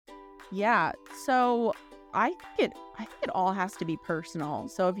Yeah. So I think it all has to be personal.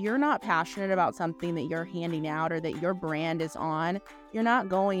 So if you're not passionate about something that you're handing out or that your brand is on, you're not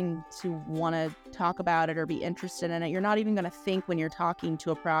going to want to talk about it or be interested in it. You're not even going to think when you're talking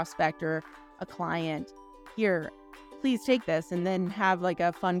to a prospect or a client, here, please take this, and then have like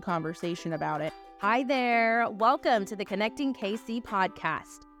a fun conversation about it. Hi there. Welcome to the Connecting KC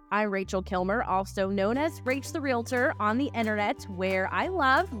podcast. I'm Rachel Kilmer, also known as Rach the Realtor on the internet, where I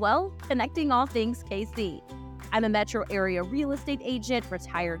love, connecting all things KC. I'm a metro area real estate agent,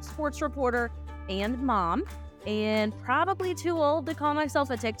 retired sports reporter, and mom, and probably too old to call myself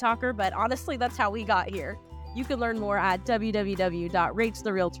a TikToker, but honestly, that's how we got here. You can learn more at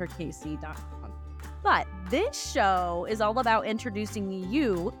www.rachtherealtorkc.com. But this show is all about introducing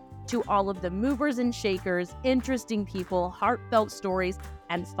you to all of the movers and shakers, interesting people, heartfelt stories,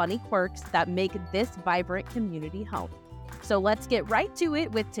 and funny quirks that make this vibrant community home. So let's get right to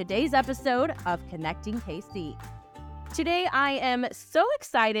it with today's episode of Connecting KC. Today, I am so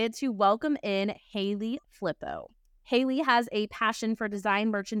excited to welcome in Haley Flippo. Haley has a passion for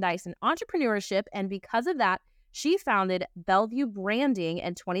design, merchandise, and entrepreneurship, and because of that, she founded Bellevue Branding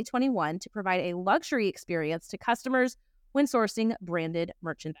in 2021 to provide a luxury experience to customers when sourcing branded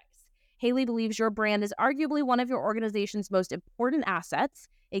merchandise. Haley believes your brand is arguably one of your organization's most important assets.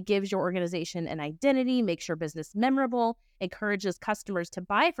 It gives your organization an identity, makes your business memorable, encourages customers to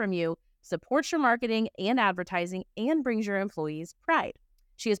buy from you, supports your marketing and advertising, and brings your employees pride.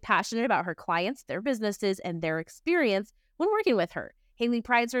 She is passionate about her clients, their businesses, and their experience when working with her. Haley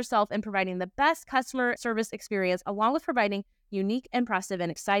prides herself in providing the best customer service experience, along with providing unique, impressive, and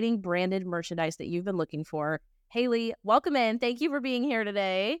exciting branded merchandise that you've been looking for. Haley, welcome in. Thank you for being here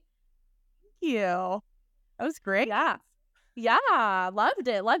today. Thank you. That was great. Yeah, loved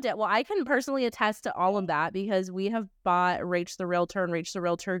it. Well, I can personally attest to all of that because we have bought Rach the Realtor and Rach the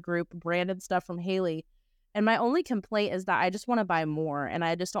Realtor Group branded stuff from Haley. And my only complaint is that I just want to buy more and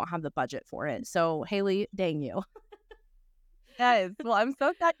I just don't have the budget for it. So, Haley, dang you. Yes. Well, I'm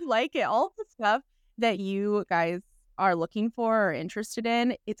so glad you like it. All of the stuff that you guys are looking for or interested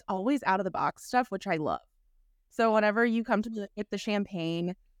in, it's always out of the box stuff, which I love. So whenever you come to get the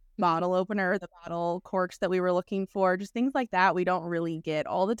champagne bottle opener, the bottle corks that we were looking for, just things like that, we don't really get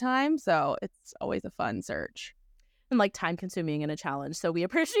all the time. So it's always a fun search. And like time consuming and a challenge. So we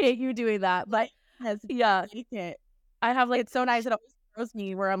appreciate you doing that. But Yes, yeah, I have like, it's so nice. It always throws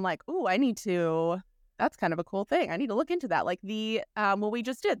me where I'm like, oh, that's kind of a cool thing. I need to look into that. Like the, what we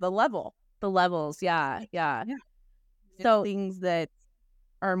just did, the levels. Yeah. So things that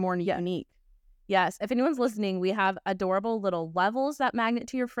are more unique. Yes. If anyone's listening, we have adorable little levels that magnet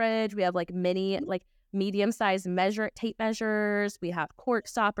to your fridge. We have like mini, like medium-sized tape measures. We have cork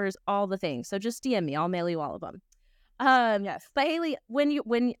stoppers, all the things. So just DM me. I'll mail you all of them. Yes. But Haley,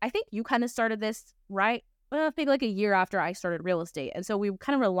 when I think you kind of started this, right? Well, I think like a year after I started real estate. And so we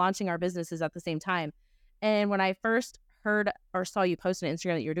kind of were launching our businesses at the same time. And when I first heard or saw you post on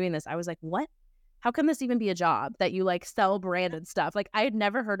Instagram that you're doing this, I was like, what? How can this even be a job that you like sell branded stuff? Like I had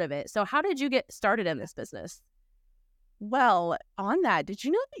never heard of it. So how did you get started in this business? Well, on that, did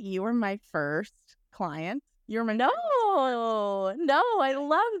you know that you were my first client? No, I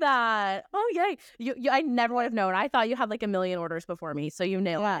love that. Oh, yay. I never would have known. I thought you had like a million orders before me, so you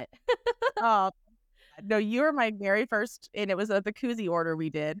nailed it. Oh, no, you were my very first, and it was the koozie order we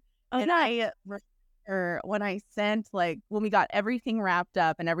did. Okay. And I remember when I sent, like, when we got everything wrapped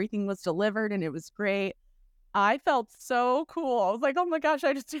up and everything was delivered and it was great, I felt so cool. I was like, oh my gosh,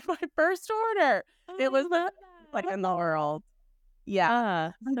 I just did my first order. It was like in the world.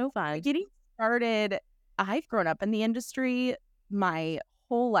 Yeah. So fun. Getting started, I've grown up in the industry my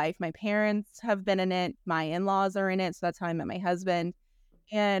whole life. My parents have been in it. My in-laws are in it. So that's how I met my husband.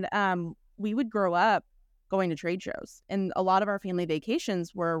 And we would grow up going to trade shows. And a lot of our family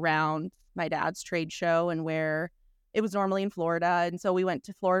vacations were around my dad's trade show, and where it was normally in Florida. And so we went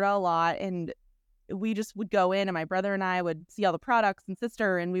to Florida a lot, and we just would go in, and my brother and I would see all the products, and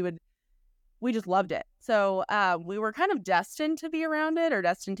sister, and we just loved it. So we were kind of destined to be around it, or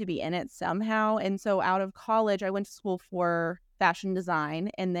destined to be in it somehow. And so out of college, I went to school for fashion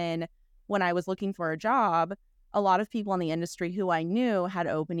design. And then when I was looking for a job, a lot of people in the industry who I knew had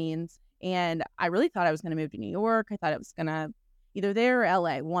openings. And I really thought I was going to move to New York. I thought it was going to either there or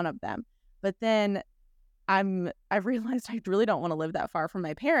LA, one of them. But then I've realized I really don't want to live that far from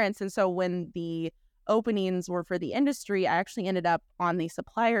my parents. And so when the openings were for the industry, I actually ended up on the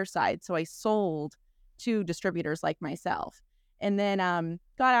supplier side. So I sold to distributors like myself, and then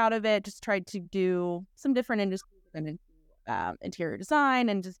got out of it, just tried to do some different industries and interior design,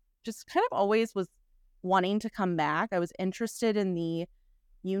 and just kind of always was wanting to come back. I was interested in the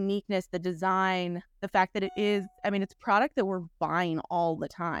uniqueness, the design, the fact that it is, I mean, it's a product that we're buying all the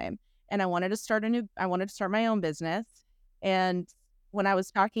time. And I wanted to start my own business. And when I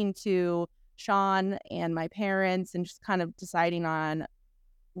was talking to Sean and my parents and just kind of deciding on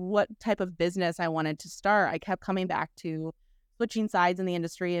what type of business I wanted to start, I kept coming back to switching sides in the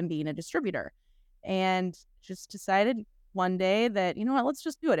industry and being a distributor. And just decided one day that, you know what, let's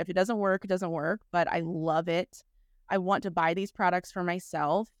just do it. If it doesn't work, it doesn't work, but I love it. I want to buy these products for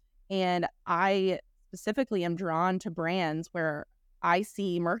myself. And I specifically am drawn to brands where I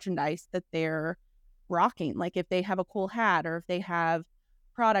see merchandise that they're rocking. Like if they have a cool hat or if they have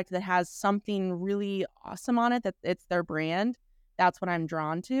product that has something really awesome on it, that it's their brand, that's what I'm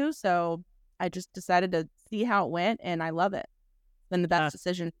drawn to. So I just decided to see how it went and I love it. It's been the best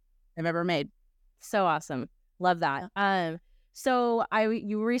decision I've ever made. So awesome. Love that. So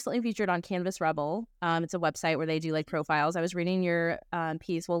you were recently featured on Canvas Rebel. It's a website where they do like profiles. I was reading your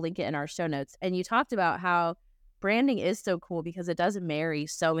piece. We'll link it in our show notes. And you talked about how branding is so cool because it does marry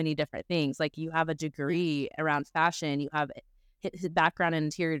so many different things. Like you have a degree around fashion, you have his background in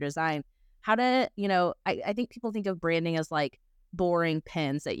interior design. I think people think of branding as like boring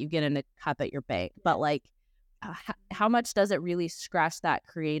pins that you get in a cup at your bank, but like how much does it really scratch that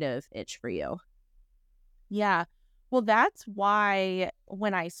creative itch for you? Yeah. Well, that's why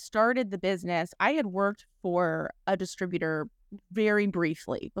when I started the business, I had worked for a distributor very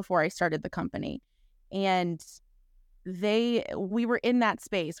briefly before I started the company. And we were in that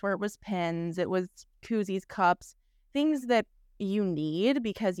space where it was pens, it was koozies, cups, things that you need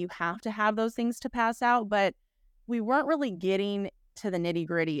because you have to have those things to pass out. But we weren't really getting to the nitty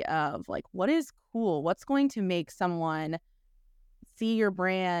gritty of like, what is cool? What's going to make someone see your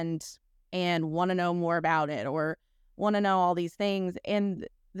brand and want to know more about it or want to know all these things. And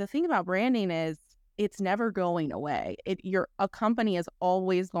the thing about branding is it's never going away. A company is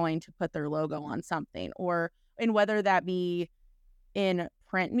always going to put their logo on something, or and whether that be in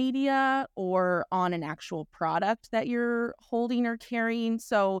print media or on an actual product that you're holding or carrying.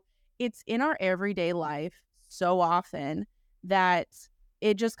 So it's in our everyday life so often that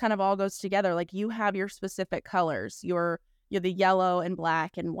it just kind of all goes together. Like you have your specific colors, you're the yellow and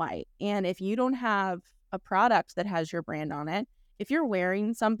black and white. And if you don't have a product that has your brand on it, if you're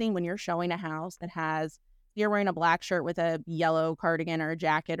wearing something when you're showing a house you're wearing a black shirt with a yellow cardigan or a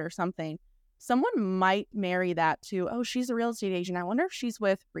jacket or something, someone might marry that to, oh, she's a real estate agent. I wonder if she's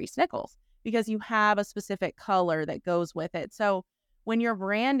with Reese Nichols because you have a specific color that goes with it. So when your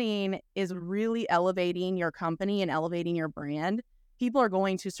branding is really elevating your company and elevating your brand, people are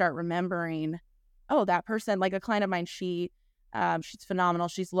going to start remembering, oh, that person, like a client of mine, she's phenomenal.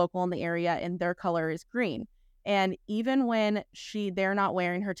 She's local in the area and their color is green. And even when they're not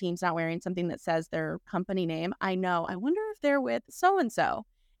wearing, her team's not wearing something that says their company name, I wonder if they're with so-and-so.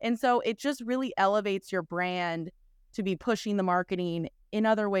 And so it just really elevates your brand to be pushing the marketing in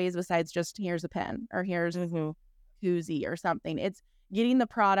other ways besides just here's a pen or here's a koozie or something. It's getting the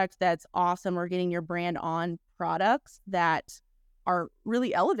product that's awesome or getting your brand on products that are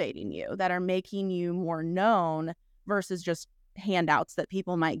really elevating you, that are making you more known versus just handouts that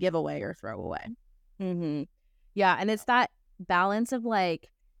people might give away or throw away. Mm-hmm. Yeah. And it's that balance of like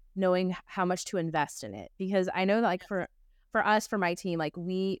knowing how much to invest in it. Because I know that like for us, for my team, like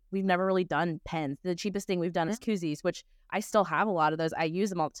we've never really done pens. The cheapest thing we've done is koozies, which I still have a lot of those. I use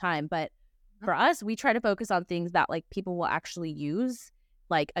them all the time. But for us, we try to focus on things that like people will actually use,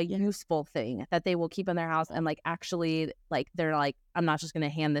 like a useful thing that they will keep in their house and like actually like they're like, I'm not just going to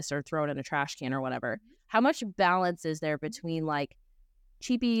hand this or throw it in a trash can or whatever. How much balance is there between like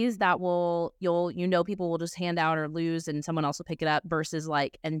cheapies that people will just hand out or lose and someone else will pick it up versus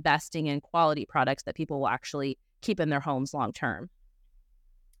like investing in quality products that people will actually keep in their homes long term?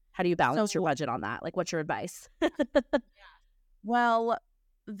 How do you balance your budget on that? Like, what's your advice? Well,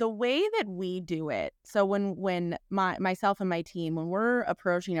 the way that we do it, so when myself and my team, when we're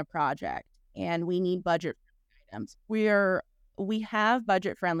approaching a project and we need budget items, we have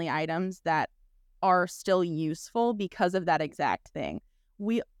budget friendly items that are still useful because of that exact thing.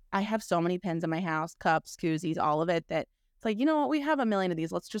 I have so many pens in my house, cups, koozies, all of it, that it's like, you know what, we have a million of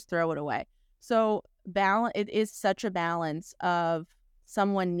these, let's just throw it away. So it is such a balance of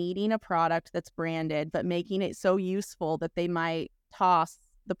someone needing a product that's branded, but making it so useful that they might toss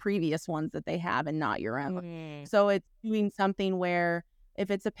the previous ones that they have and not your own. Mm. So it's doing something where if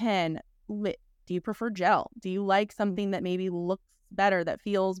it's a pen, do you prefer gel? Do you like something that maybe looks better, that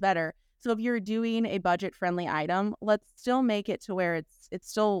feels better? So if you're doing a budget-friendly item, let's still make it to where it's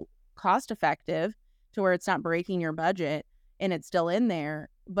still cost-effective, to where it's not breaking your budget and it's still in there,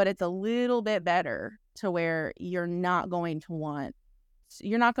 but it's a little bit better to where you're not going to want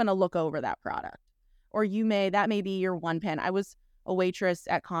you're not going to look over that product. Or that may be your one pen. I was a waitress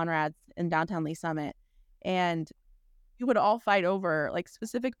at Conrad's in downtown Lee Summit, and we would all fight over like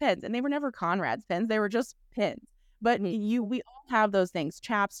specific pens, and they were never Conrad's pens. They were just pens. But we all have those things.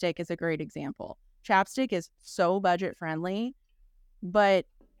 Chapstick is a great example. Chapstick is so budget friendly, but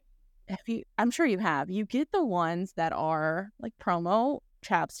I'm sure you get the ones that are like promo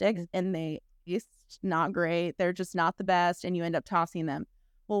chapsticks and they taste not great. They're just not the best and you end up tossing them.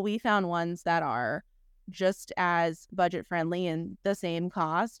 Well, we found ones that are just as budget friendly and the same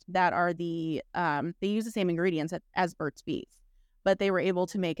cost that are they use the same ingredients as Burt's Bees, but they were able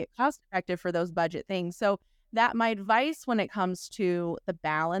to make it cost effective for those budget things. So that my advice when it comes to the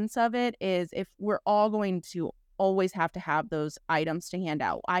balance of it is, if we're all going to always have to have those items to hand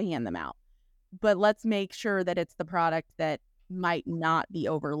out, I hand them out, but let's make sure that it's the product that might not be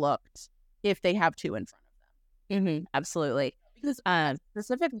overlooked if they have two in front of them. Absolutely. Because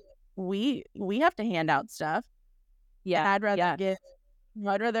specifically, we have to hand out stuff. Yeah. I'd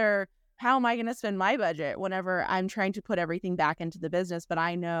rather how am I going to spend my budget whenever I'm trying to put everything back into the business? But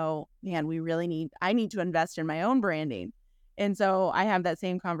I know, man, I need to invest in my own branding. And so I have that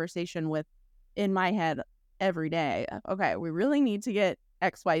same conversation in my head every day. Okay, we really need to get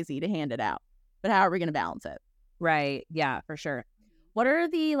XYZ to hand it out, but how are we going to balance it? Right. Yeah, for sure. What are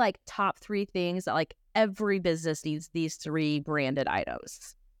the like top 3 things that like every business needs these 3 branded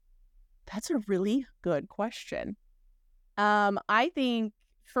items? That's a really good question. I think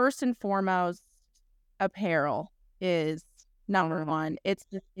first and foremost, apparel is number one. It's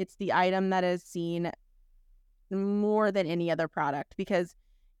the item that is seen more than any other product, because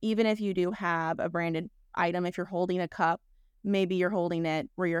even if you do have a branded item, if you're holding a cup, maybe you're holding it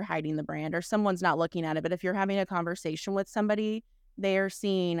where you're hiding the brand or someone's not looking at it. But if you're having a conversation with somebody, they're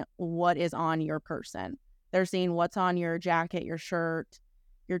seeing what is on your person. They're seeing what's on your jacket, your shirt,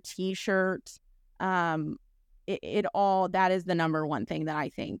 your t-shirt. It all, that is the number one thing that I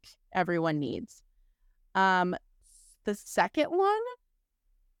think everyone needs. The second one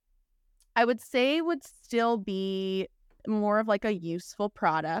I would say would still be more of like a useful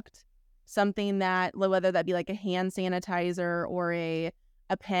product, something that, whether that be like a hand sanitizer or a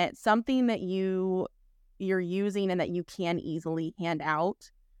pen, something that you're using and that you can easily hand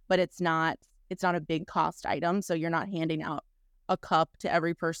out, but it's not a big cost item. So you're not handing out a cup to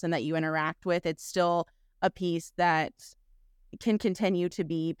every person that you interact with. It's still a piece that can continue to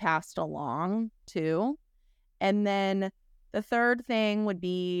be passed along too. And then the third thing would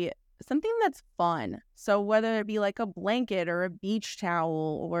be something that's fun. So whether it be like a blanket or a beach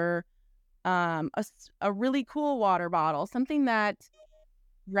towel or a really cool water bottle, something that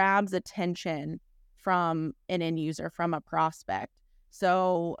grabs attention from an end user, from a prospect.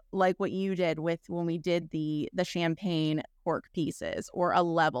 So like what you did with when we did the champagne cork pieces, or a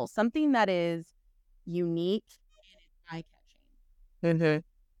level, something that is unique and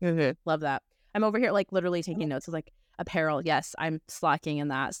eye-catching. Love that. I'm over here like literally taking notes. It's like apparel. Yes, I'm slacking in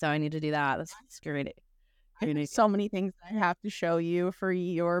that, so I need to do that. That's great. I have so many things I have to show you for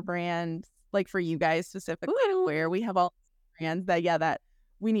your brand, like for you guys specifically, where we have all brands that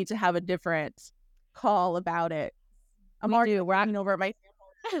we need to have a different call about it. We're acting over at my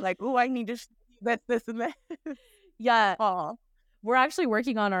like, oh, I need to this and that. Yeah. Oh. We're actually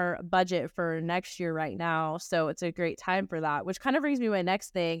working on our budget for next year right now, so it's a great time for that, which kind of brings me to my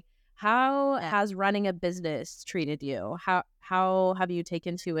next thing. How has running a business treated you? How have you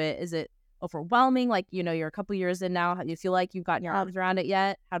taken to it? Is it overwhelming? Like, you're a couple years in now. How do you feel like you've gotten your arms around it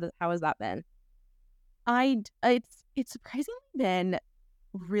yet? How has that been? It's surprisingly been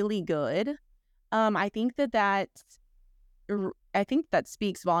really good. I think that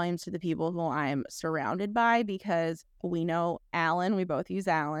speaks volumes to the people who I'm surrounded by, because we know Alan, we both use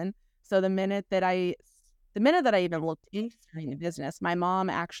Alan. So the minute that I even looked into starting the business, my mom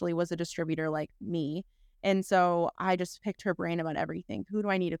actually was a distributor like me. And so I just picked her brain about everything. Who do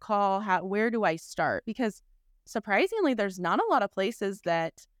I need to call? Where do I start? Because surprisingly, there's not a lot of places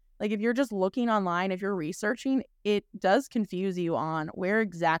that, like, if you're just looking online, if you're researching, it does confuse you on where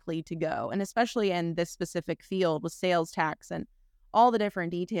exactly to go. And especially in this specific field with sales tax and all the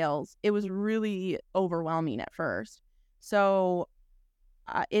different details, it was really overwhelming at first. So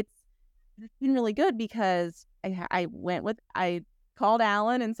it's been really good, because I called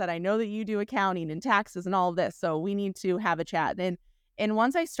Alan and said, I know that you do accounting and taxes and all of this, so we need to have a chat. And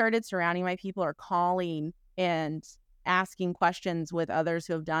once I started surrounding my people or calling and asking questions with others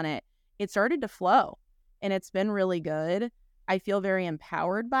who have done it, it started to flow, and it's been really good. I feel very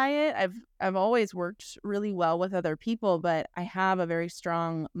empowered by it. I've always worked really well with other people, but I have a very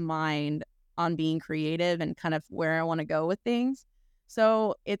strong mind on being creative and kind of where I want to go with things.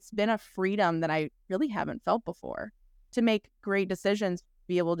 So it's been a freedom that I really haven't felt before to make great decisions,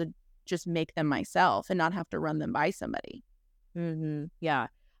 be able to just make them myself and not have to run them by somebody. Yeah.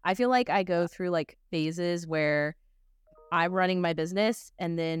 I feel like I go through like phases where I'm running my business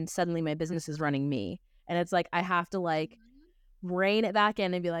and then suddenly my business is running me. And it's like I have to like rein it back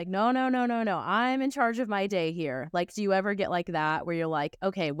in and be like, no, no, no, no, no. I'm in charge of my day here. Like, do you ever get like that where you're like,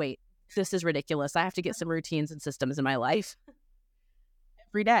 okay, wait, this is ridiculous. I have to get some routines and systems in my life.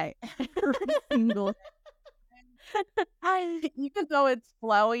 Every day. Every single even though it's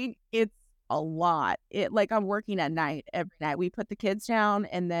flowing, it's a lot. Like I'm working at night every night. We put the kids down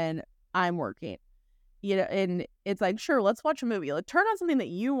and then I'm working. And it's like, sure, let's watch a movie. Like, turn on something that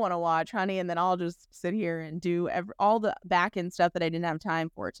you want to watch, honey, and then I'll just sit here and do all the back end stuff that I didn't have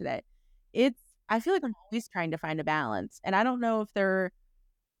time for today. It's I feel like I'm always trying to find a balance, and I don't know if there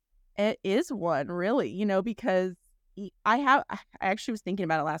is one really, because I actually was thinking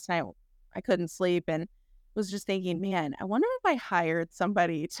about it last night. I couldn't sleep and was just thinking, man, I wonder if I hired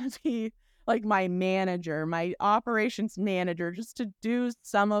somebody to be like my manager, my operations manager, just to do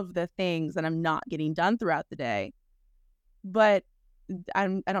some of the things that I'm not getting done throughout the day. But I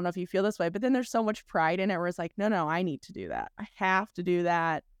don't know if you feel this way, but then there's so much pride in it where it's like, no, no, I need to do that. I have to do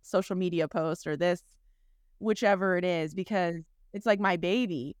that social media post or this, whichever it is, because it's like my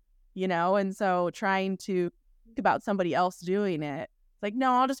baby. And so trying to think about somebody else doing it, it's like,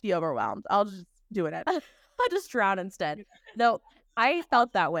 no, I'll just be overwhelmed. I'll just do it. I just drown instead. No, I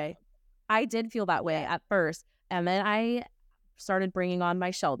felt that way. I did feel that way Yeah. at first. And then I started bringing on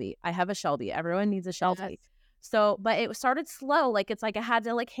my Shelby. I have a Shelby. Everyone needs a Shelby. Yes. So, but it started slow. Like, it's like I had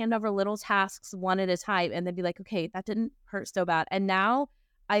to like hand over little tasks one at a time and then be like, okay, that didn't hurt so bad. And now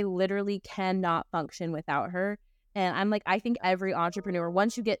I literally cannot function without her. And I'm like, I think every entrepreneur,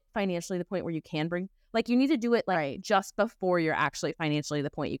 once you get financially to the point where you can bring, like, you need to do it like Right. just before you're actually financially the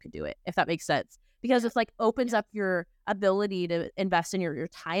point you could do it, if that makes sense. Because it's like opens up your ability to invest in your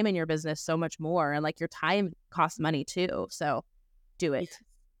time in your business so much more. And like your time costs money too. So do it. Yes.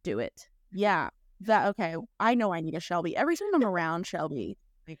 Do it. Yeah. Okay. I know I need a Shelby. Every time I'm around Shelby,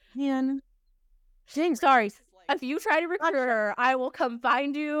 like, man, dang, Sorry. like, If you try to recruit her, I will come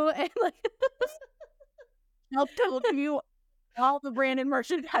find you and like I'll give you all the branded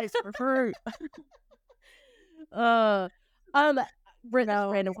merchandise for free. uh um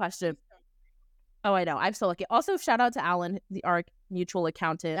No. random question. Oh, I know. I'm so lucky. Also, shout out to Alan, our mutual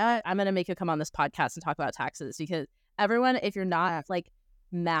accountant. I'm gonna make you come on this podcast and talk about taxes because everyone, if you're not like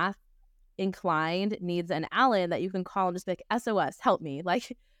math inclined, needs an Alan that you can call and just be like, SOS, help me.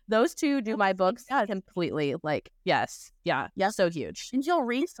 Like those two do my books completely. Like, yes. Yeah. Yes. So huge. And he'll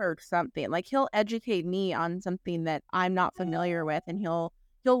research something. Like he'll educate me on something that I'm not familiar with, and he'll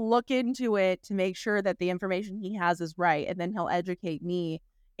look into it to make sure that the information he has is right, and then he'll educate me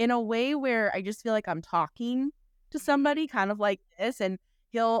in a way where I just feel like I'm talking to somebody kind of like this, and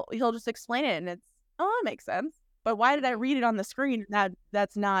he'll just explain it and it's, oh, that makes sense. But why did I read it on the screen?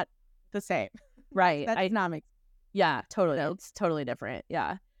 That's not the same. Right. That's not make Yeah, totally. It's totally different.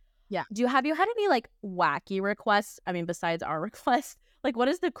 Yeah. Yeah. Have you had any like wacky requests? I mean, besides our request, like what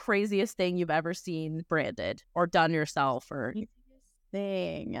is the craziest thing you've ever seen branded or done yourself or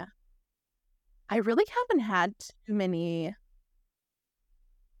thing. I really haven't had too many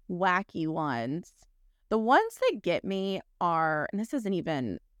wacky ones. The ones that get me are, and this isn't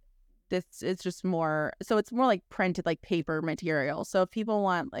even this, it's just more, so it's more like printed, like paper material. So if people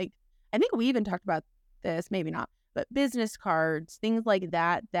want, like, I think we even talked about this, maybe not, but business cards, things like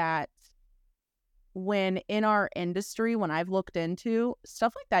that, that when in our industry, when I've looked into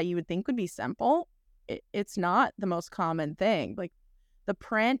stuff like that, you would think would be simple. It's not the most common thing. Like the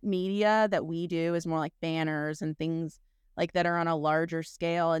print media that we do is more like banners and things like that are on a larger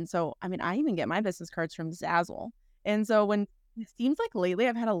scale. And so, I mean, I even get my business cards from Zazzle. And so when it seems like lately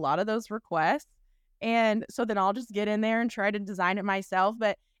I've had a lot of those requests. And so then I'll just get in there and try to design it myself.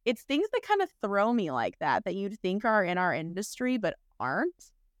 But it's things that kind of throw me like that, that you'd think are in our industry, but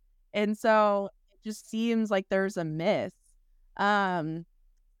aren't. And so it just seems like there's a miss. Sometimes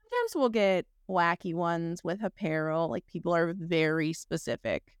we'll get wacky ones with apparel. Like people are very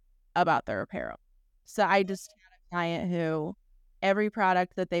specific about their apparel. So I just had a client who every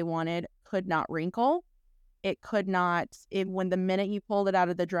product that they wanted could not wrinkle. It could not, when the minute you pulled it out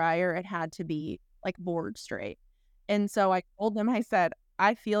of the dryer, it had to be like board straight. And so I told them, I said,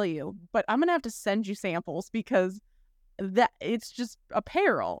 I feel you, but I'm going to have to send you samples because that it's just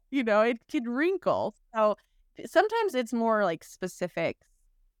apparel, it could wrinkle. So sometimes it's more like specific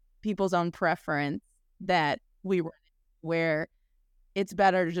people's own preference that we were where it's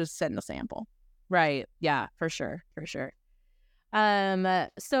better to just send a sample. right? Yeah, for sure, for sure.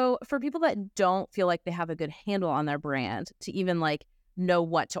 So for people that don't feel like they have a good handle on their brand to even like know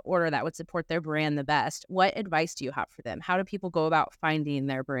what to order that would support their brand the best, what advice do you have for them? How do people go about finding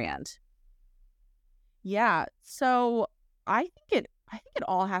their brand? Yeah. So I think it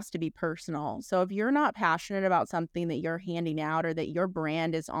all has to be personal. So if you're not passionate about something that you're handing out or that your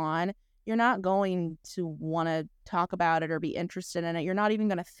brand is on, you're not going to want to talk about it or be interested in it. You're not even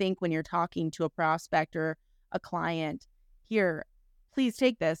going to think when you're talking to a prospect or a client, here, please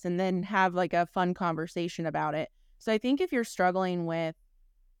take this and then have like a fun conversation about it. So I think if you're struggling with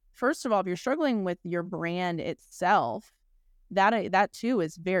first of all, if you're struggling with your brand itself, that too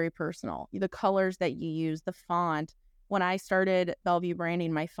is very personal. The colors that you use, the font. When I started Bellevue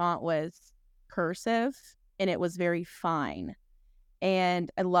branding, my font was cursive and it was very fine. And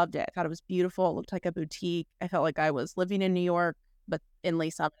I loved it. I thought it was beautiful. It looked like a boutique. I felt like I was living in New York, but in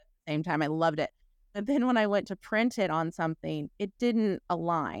Lace Up at the same time. I loved it. But then when I went to print it on something, it didn't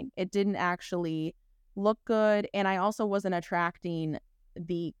align. It didn't actually look good. And I also wasn't attracting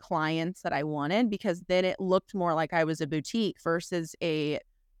the clients that I wanted because then it looked more like I was a boutique versus a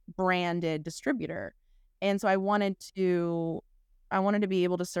branded distributor. And so I wanted to be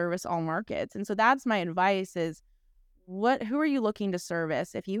able to service all markets. And so that's my advice is who are you looking to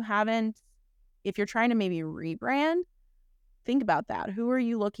service? If you're trying to maybe rebrand, think about that. Who are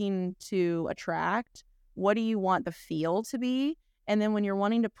you looking to attract? What do you want the feel to be? And then when you're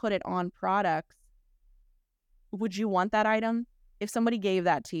wanting to put it on products, would you want that item? If somebody gave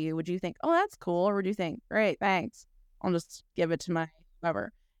that to you, would you think, oh, that's cool? Or would you think, great, thanks. I'll just give it to my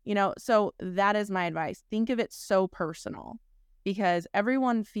whoever. So that is my advice. Think of it so personal because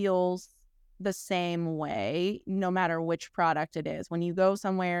everyone feels the same way, no matter which product it is. When you go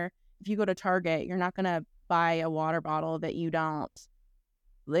somewhere, if you go to Target, you're not going to buy a water bottle that you don't,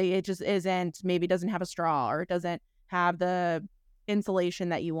 like, it just isn't, maybe doesn't have a straw or it doesn't have the insulation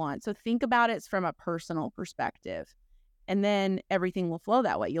that you want. So think about it from a personal perspective. And then everything will flow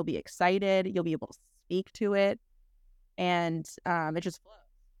that way. You'll be excited. You'll be able to speak to it. And it just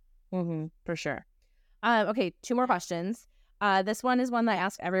flows. For sure. Okay, two more questions. This one is one that I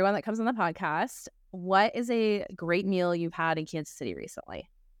ask everyone that comes on the podcast. What is a great meal you've had in Kansas City recently?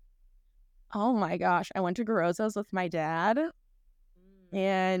 Oh my gosh. I went to Garozzo's with my dad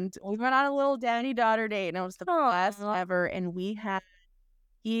and we went on a little daddy-daughter date and it was the best ever. And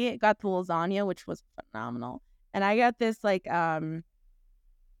he got the lasagna, which was phenomenal. And I got this like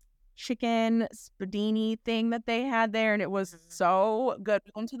chicken spadini thing that they had there, and it was so good.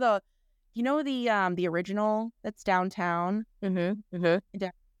 We went to the original that's downtown. And oh my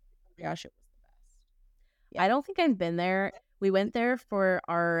gosh, it was the best. Yeah. I don't think I've been there. We went there for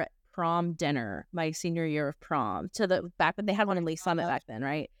our prom dinner, my senior year of prom, to the back when they had one in Lee Summit back then,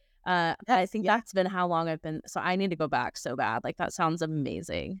 right? I think Yeah. that's been how long I've been. So I need to go back so bad. Like that sounds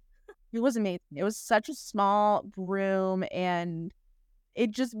amazing. It was amazing. It was such a small room and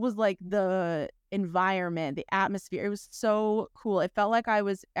it just was like the environment, the atmosphere. It was so cool. It felt like I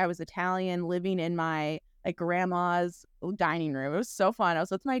was Italian living in my like grandma's dining room. It was so fun. I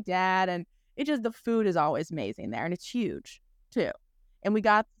was with my dad and the food is always amazing there and it's huge too. And we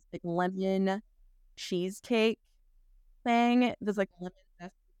got this like lemon cheesecake thing. There's like lemon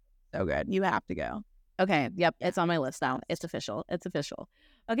zest. So good. You have to go. Okay. Yep. Yeah. It's on my list now. It's official. It's official.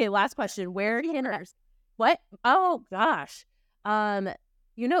 Okay. Last question. Where can what? Oh gosh.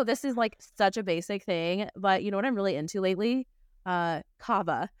 This is like such a basic thing, but you know what I'm really into lately?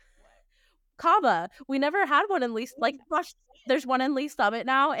 Kava. Kava. We never had one in Least like gosh, there's one in Lee Summit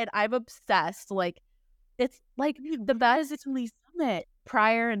now, and I'm obsessed. Like it's like the best. It's Lee Summit.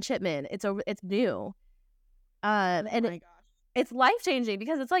 Pryor and Chipman. It's new. Oh And my gosh. it's life changing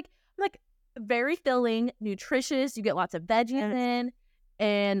because it's like very filling, nutritious. You get lots of veggies in,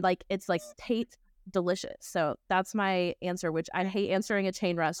 and like it's like tastes delicious. So that's my answer. Which I hate answering a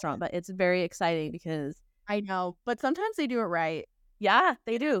chain restaurant, but it's very exciting because I know, but sometimes they do it right. yeah,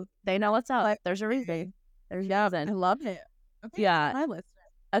 they do. They know what's up. Like, There's a reason. There's a I reason. love it. Okay, Yeah. my list.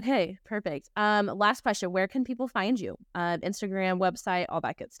 Okay. Perfect. Last question. Where can people find you? Instagram, website, all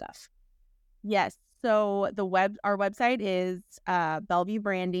that good stuff. Yes. So our website is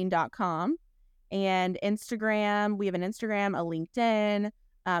bellevuebranding.com and Instagram. We have an Instagram, a LinkedIn,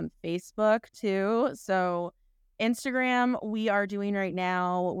 Facebook too. So Instagram, we are doing right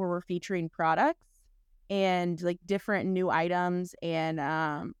now where we're featuring products and like different new items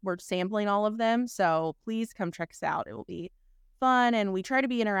and we're sampling all of them. So please come check us out. It will be fun. And we try to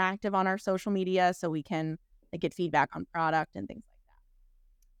be interactive on our social media so we can like, get feedback on product and things like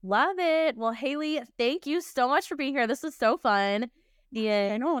that. Love it. Well, Haley, thank you so much for being here. This was so fun.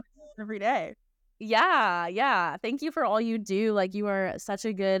 I know every day. Yeah, yeah. Thank you for all you do. Like, you are such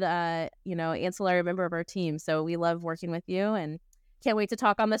a good, ancillary member of our team. So we love working with you and can't wait to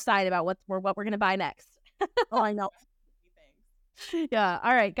talk on the side about what we're gonna buy next. Oh, I know. Thanks. Yeah.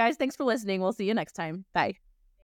 All right, guys. Thanks for listening. We'll see you next time. Bye.